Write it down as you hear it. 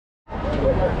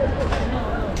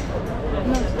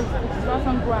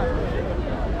1,000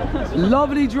 grams.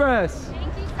 Lovely dress.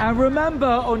 And remember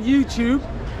on YouTube,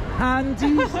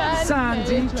 Handy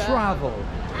Sandy Travel.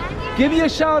 Give me a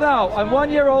shout out. I'm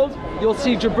 1 year old. You'll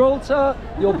see Gibraltar.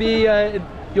 You'll be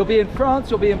in France.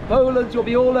 You'll be in Poland. You'll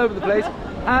be all over the place.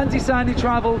 Handy Sandy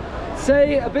Travel.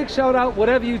 Say a big shout out,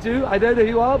 whatever you do. I don't know who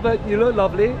you are, but you look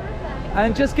lovely.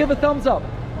 And just give a thumbs up.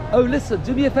 Oh, listen,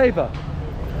 do me a favor.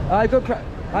 I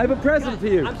have a present for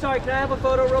you. I'm sorry, can I have a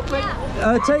photo real quick?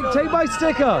 Take my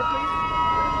sticker.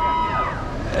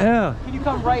 Yeah. Can you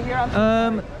come right here?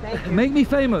 Make me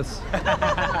famous.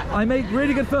 I make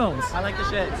really good films. I like the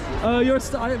shits. Oh, you're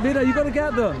Vida, you got to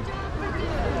get them.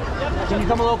 Can you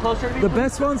come a little closer to me? The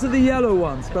best ones are the yellow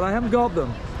ones, but I haven't got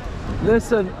them.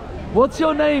 Listen, what's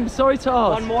your name? Sorry to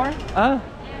ask. One more? Huh?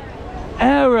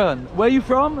 Aaron. Where are you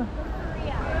from?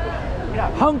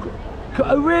 Yeah. Hungry.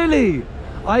 Oh, really?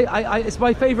 It's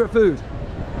my favorite food.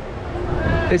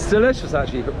 It's delicious,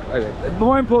 actually. Okay.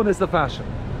 More important is the fashion.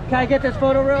 Can I get this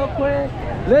photo real quick?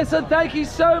 Listen, thank you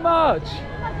so much.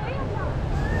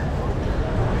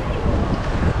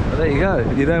 Well, there you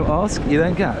go. You don't ask, you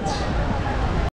don't get.